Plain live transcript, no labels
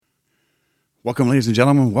Welcome, ladies and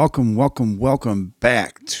gentlemen. Welcome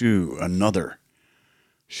back to another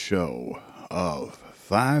show of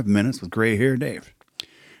 5 Minutes with Gray Hair Dave.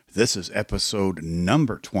 This is episode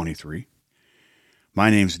number 23.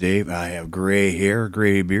 My name's Dave. I have gray hair,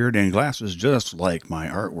 gray beard, and glasses just like my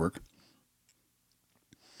artwork.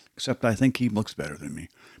 Except I think he looks better than me.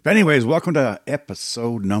 But anyways, welcome to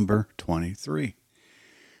episode number 23.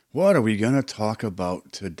 What are we going to talk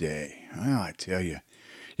about today? Well, I tell you.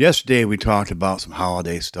 Yesterday we talked about some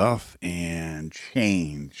holiday stuff and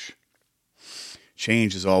change.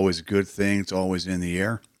 Change is always a good thing. It's always in the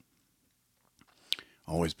air.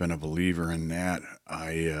 Always been a believer in that.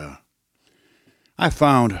 I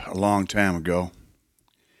found a long time ago,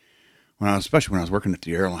 especially when I was working at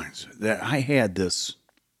the airlines, that I had this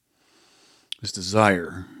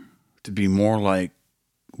desire to be more like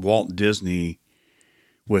Walt Disney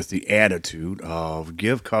with the attitude of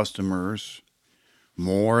give customers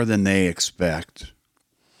more than they expect,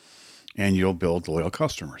 and you'll build loyal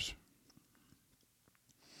customers.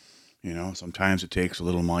 You know, sometimes it takes a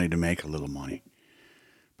little money to make a little money,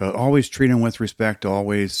 but always treat them with respect.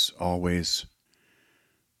 Always,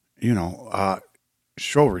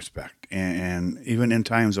 show respect, and even in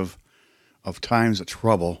times of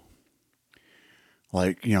trouble,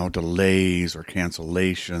 like delays or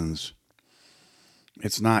cancellations.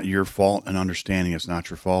 It's not your fault, and understanding it's not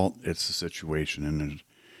your fault. It's the situation, and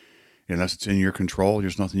unless it's in your control,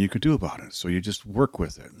 there's nothing you can do about it. So you just work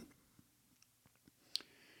with it.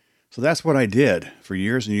 So that's what I did for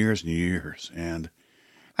years and years and years, and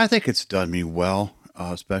I think it's done me well,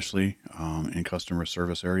 especially in customer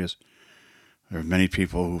service areas. There are many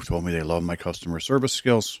people who've told me they love my customer service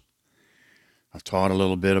skills. I've taught a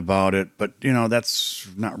little bit about it, but that's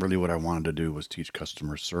not really what I wanted to do, was teach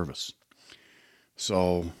customer service.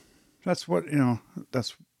 So that's what, I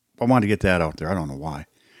wanted to get that out there. I don't know why.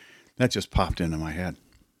 That just popped into my head.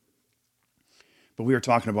 But we were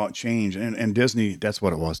talking about change, and Disney, that's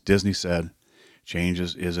what it was. Disney said change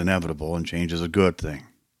is inevitable and change is a good thing.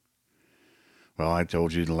 Well, I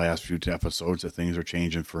told you in the last few episodes that things are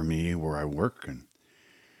changing for me where I work, and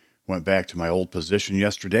went back to my old position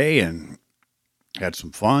yesterday and had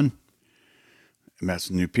some fun. Met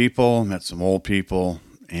some new people, met some old people,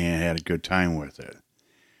 and had a good time with it.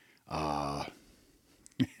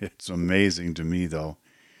 It's amazing to me, though.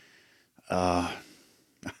 When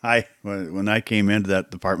I came into that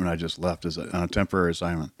department I just left on a temporary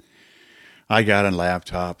assignment, I got a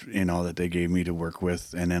laptop, that they gave me to work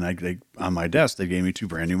with, and then on my desk they gave me two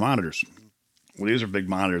brand new monitors. Well, these are big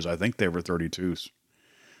monitors. I think they were 32s,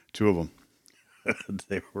 two of them.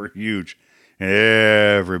 They were huge.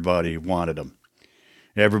 Everybody wanted them.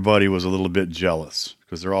 Everybody was a little bit jealous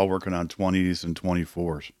because they're all working on 20s and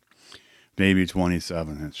 24s, maybe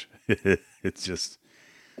 27 inch. It's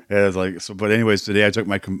like, so, but anyways, today I took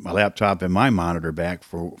my laptop and my monitor back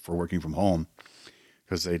for working from home,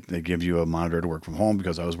 because they give you a monitor to work from home,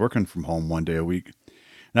 because I was working from home one day a week.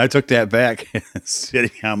 And I took that back and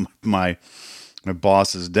sitting on my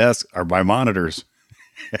boss's desk are my monitors.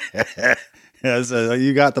 I said, "Oh,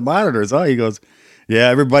 you got the monitors, huh?" He goes, "Yeah,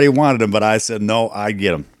 everybody wanted them, but I said, no, I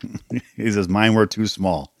get them." He says, "Mine were too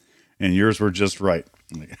small and yours were just right."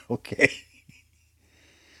 I'm like, okay.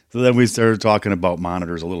 So then we started talking about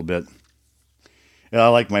monitors a little bit. And I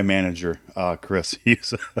like my manager, Chris.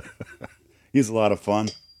 He's a lot of fun,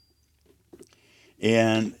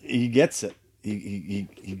 and he gets it. He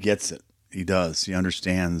gets it. He does. He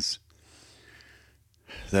understands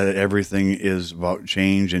that everything is about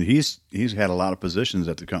change, and he's had a lot of positions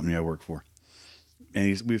at the company I work for.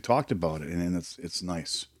 And we've talked about it, and it's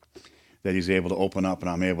nice that he's able to open up, and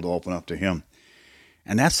I'm able to open up to him.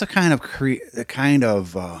 And that's the kind of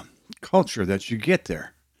culture that you get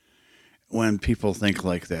there when people think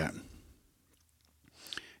like that.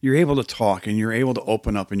 You're able to talk, and you're able to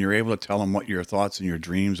open up, and you're able to tell them what your thoughts and your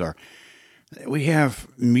dreams are. We have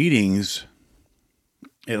meetings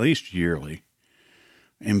at least yearly.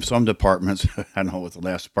 In some departments, I know with the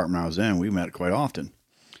last department I was in, we met quite often.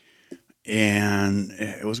 And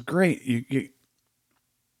it was great.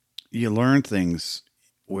 You learn things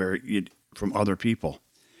from other people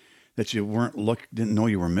that you didn't know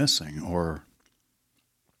you were missing, or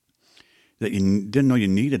that you didn't know you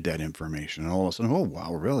needed that information. And all of a sudden, oh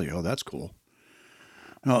wow, really? Oh, that's cool.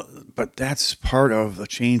 No, but that's part of the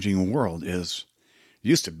changing world.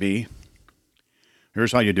 Used to be,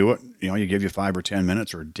 here's how you do it. You give you 5 or 10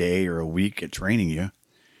 minutes or a day or a week at training you.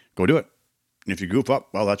 Go do it. And if you goof up,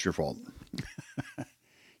 well, that's your fault.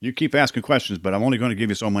 You keep asking questions, but I'm only going to give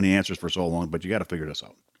you so many answers for so long, but you got to figure this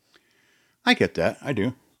out. I get that. I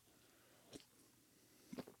do.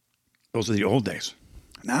 Those are the old days.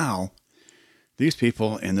 Now, These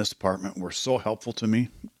people in this department were so helpful to me.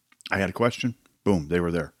 I had a question, boom, they were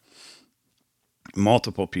there.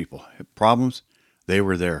 Multiple people had problems, they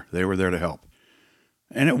were there. They were there to help.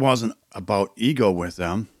 And it wasn't about ego with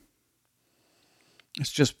them.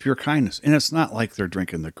 It's just pure kindness. And it's not like they're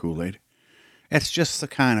drinking the Kool-Aid. It's just the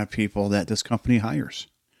kind of people that this company hires.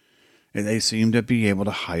 And they seem to be able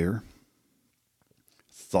to hire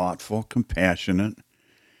thoughtful, compassionate,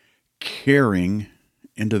 caring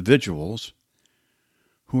individuals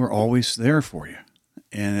who are always there for you.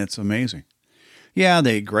 And it's amazing. Yeah,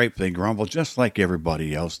 they gripe, they grumble, just like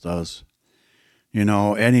everybody else does. You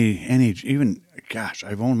know, even, gosh,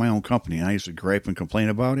 I've owned my own company and I used to gripe and complain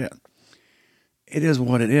about it. It is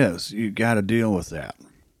what it is. You got to deal with that.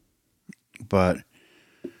 But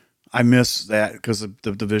I miss that because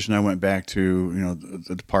the division I went back to,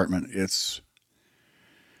 the department, it's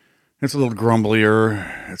a little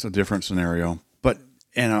grumblier. It's a different scenario. But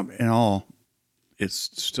in all,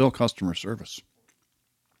 it's still customer service.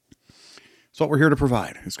 It's what we're here to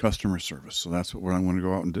provide is customer service. So that's what I'm going to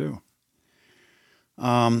go out and do.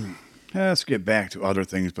 Let's get back to other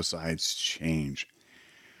things besides change.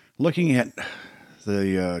 Looking at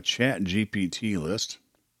the Chat GPT list,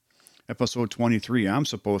 episode 23, I'm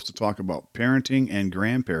supposed to talk about parenting and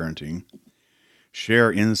grandparenting,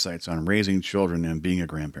 share insights on raising children and being a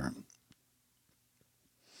grandparent.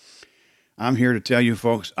 I'm here to tell you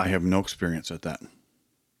folks, I have no experience at that.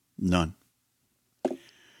 None.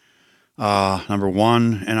 Number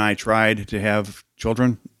one, and I tried to have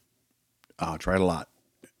children. Tried a lot.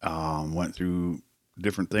 Went through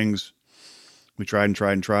different things. We tried and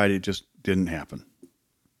tried and tried. It just didn't happen.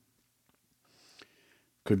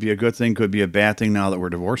 Could be a good thing, could be a bad thing now that we're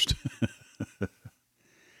divorced.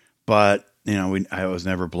 But, I was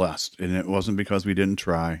never blessed. And it wasn't because we didn't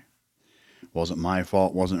try. It wasn't my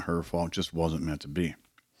fault, wasn't her fault, it just wasn't meant to be.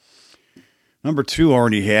 Number two,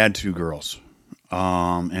 already had two girls.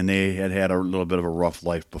 And they had a little bit of a rough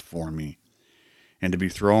life before me. And to be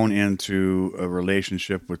thrown into a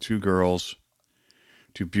relationship with two girls,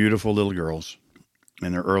 two beautiful little girls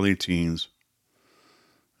in their early teens,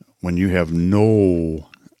 when you have no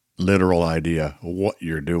literal idea what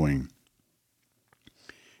you're doing,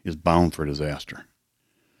 is bound for disaster.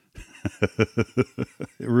 It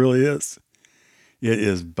really is. It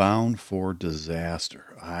is bound for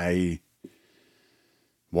disaster. I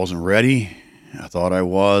wasn't ready. I thought I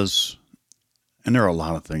was. And there are a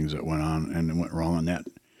lot of things that went on and went wrong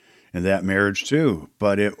in that marriage too.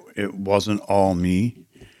 But it wasn't all me.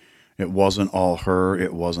 It wasn't all her.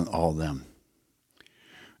 It wasn't all them.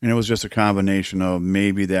 And it was just a combination of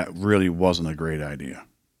maybe that really wasn't a great idea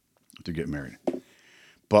to get married.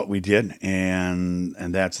 But we did, and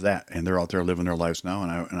that's that. And they're out there living their lives now,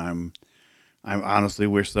 and I honestly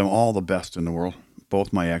wish them all the best in the world,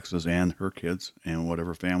 both my exes and her kids and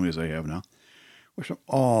whatever families they have now. Wish them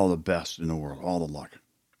all the best in the world, all the luck.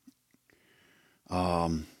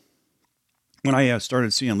 When I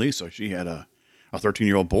started seeing Lisa, she had a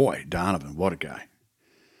 13-year-old boy, Donovan. What a guy.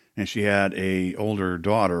 And she had a older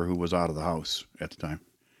daughter who was out of the house at the time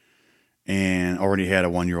and already had a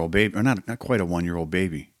 1-year-old baby, or not quite a 1-year-old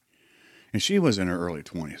baby. And she was in her early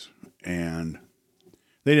 20s. And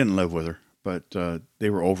they didn't live with her, but they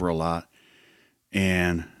were over a lot.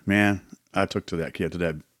 And, man, I took to that kid,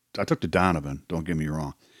 I took to Donovan, don't get me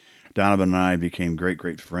wrong. Donovan and I became great,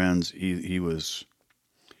 great friends. He was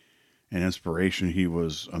an inspiration. He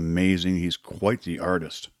was amazing. He's quite the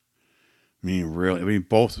artist. Really,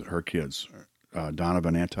 both her kids,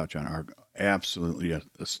 Donovan and Tatjana, are absolutely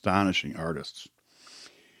astonishing artists.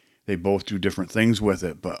 They both do different things with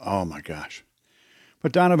it, but oh my gosh.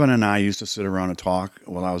 But Donovan and I used to sit around and talk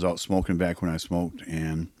while I was out smoking back when I smoked,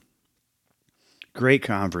 and great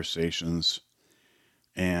conversations.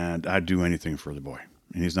 And I'd do anything for the boy.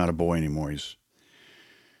 And he's not a boy anymore. He's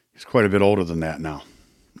quite a bit older than that now.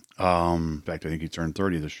 In fact, I think he turned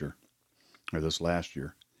 30 this year, or this last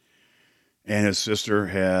year. And his sister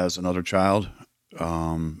has another child,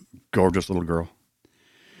 gorgeous little girl.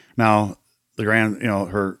 Now,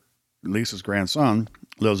 Lisa's grandson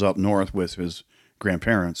lives up north with his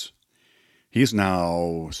grandparents. He's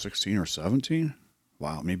now 16 or 17.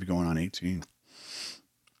 Wow, maybe going on 18.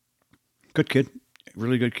 Good kid.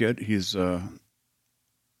 Really good kid. He's doesn't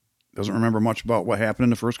remember much about what happened in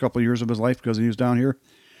the first couple of years of his life because he was down here.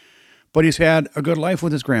 But he's had a good life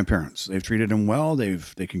with his grandparents. They've treated him well.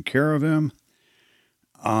 They've taken care of him.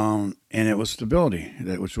 And it was stability,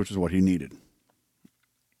 which is what he needed.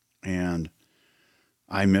 And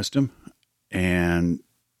I missed him. And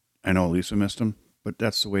I know Lisa missed him. But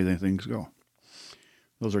that's the way things go.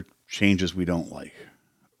 Those are changes we don't like.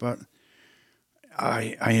 But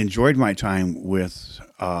I enjoyed my time with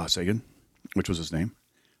Sagan, which was his name,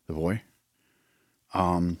 the boy.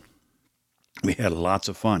 We had lots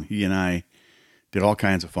of fun. He and I did all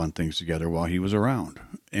kinds of fun things together while he was around.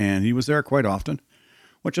 And he was there quite often,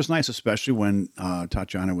 which is nice, especially when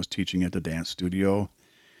Tatiana was teaching at the dance studio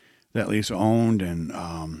that Lisa owned,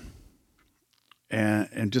 and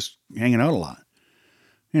just hanging out a lot.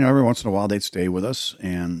 Every once in a while they'd stay with us,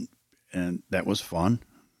 and that was fun.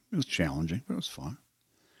 It was challenging, but it was fun.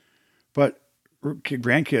 But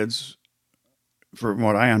grandkids, from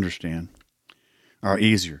what I understand, are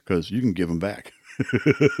easier because you can give them back.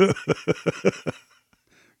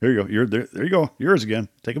 There you go. There you go. Yours again.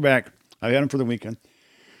 Take it back. I had them for the weekend.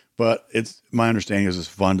 But it's my understanding is it's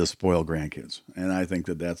fun to spoil grandkids. And I think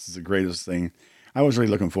that that's the greatest thing. I was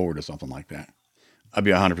really looking forward to something like that. I'll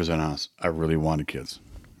be 100% honest. I really wanted kids.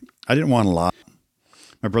 I didn't want a lot.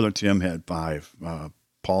 My brother Tim had 5.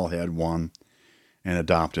 Paul had 1 and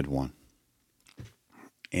adopted 1.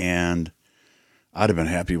 And I'd have been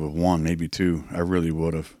happy with 1, maybe 2. I really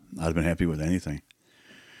would have. I'd have been happy with anything.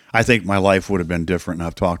 I think my life would have been different, and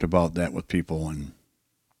I've talked about that with people, and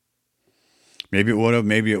maybe it would have,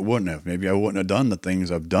 maybe it wouldn't have. Maybe I wouldn't have done the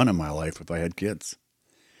things I've done in my life if I had kids.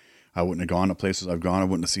 I wouldn't have gone to places I've gone. I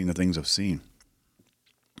wouldn't have seen the things I've seen.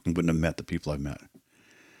 I wouldn't have met the people I've met.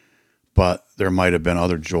 But there might have been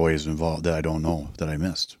other joys involved that I don't know, that I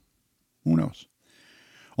missed. Who knows?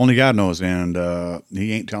 Only God knows, and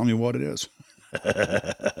he ain't telling me what it is.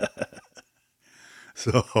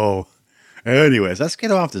 So, anyways, let's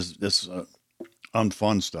get off this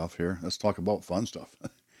unfun stuff here. Let's talk about fun stuff.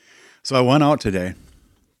 So I went out today.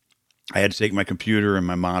 I had to take my computer and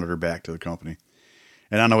my monitor back to the company.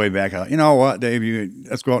 And on the way back, you know what, Dave,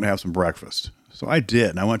 let's go out and have some breakfast. So I did.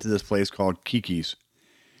 And I went to this place called Kiki's.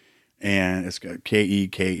 And it's got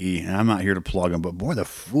Keke. And I'm not here to plug them, but boy, the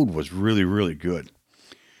food was really, really good.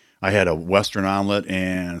 I had a Western omelet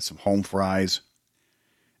and some home fries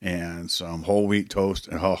and some whole wheat toast.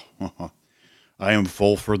 And I am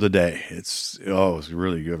full for the day. It was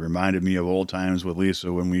really good. Reminded me of old times with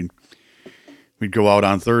Lisa when we'd go out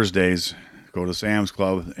on Thursdays, go to Sam's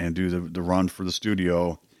Club and do the run for the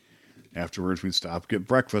studio. Afterwards, we'd stop, get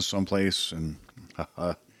breakfast someplace, and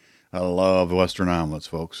I love Western omelets,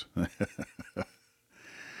 folks.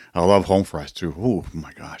 I love home fries too. Oh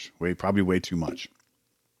my gosh, probably way too much.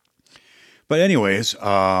 But anyways,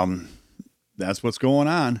 that's what's going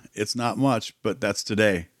on. It's not much, but that's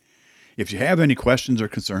today. If you have any questions or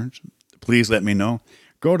concerns, please let me know.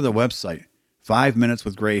 Go to the website, 5 Minutes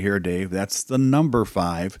with Gray Hair Dave. That's the number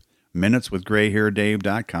 5,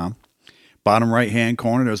 minuteswithgrayhairdave.com. Bottom right-hand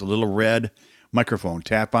corner, there's a little red microphone.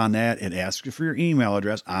 Tap on that. It asks you for your email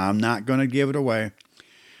address. I'm not going to give it away.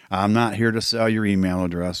 I'm not here to sell your email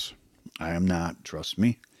address. I am not. Trust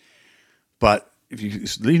me. But if you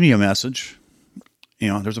leave me a message,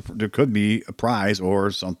 there could be a prize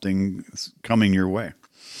or something coming your way.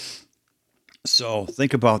 So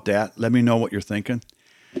think about that. Let me know what you're thinking.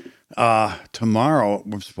 Tomorrow,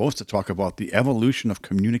 we're supposed to talk about the evolution of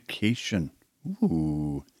communication.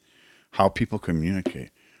 Ooh, how people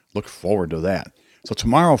communicate. Look forward to that. So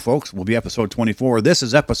tomorrow, folks, will be episode 24. This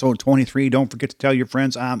is episode 23. Don't forget to tell your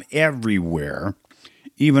friends I'm everywhere,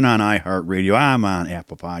 even on iHeartRadio. I'm on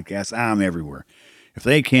Apple Podcasts. I'm everywhere. If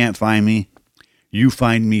they can't find me, you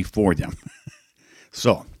find me for them.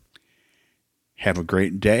 So, have a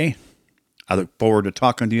great day. I look forward to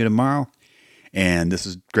talking to you tomorrow. And this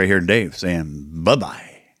is Gray Haired Dave saying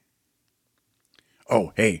bye-bye.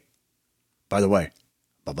 Oh, hey, by the way,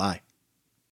 bye-bye.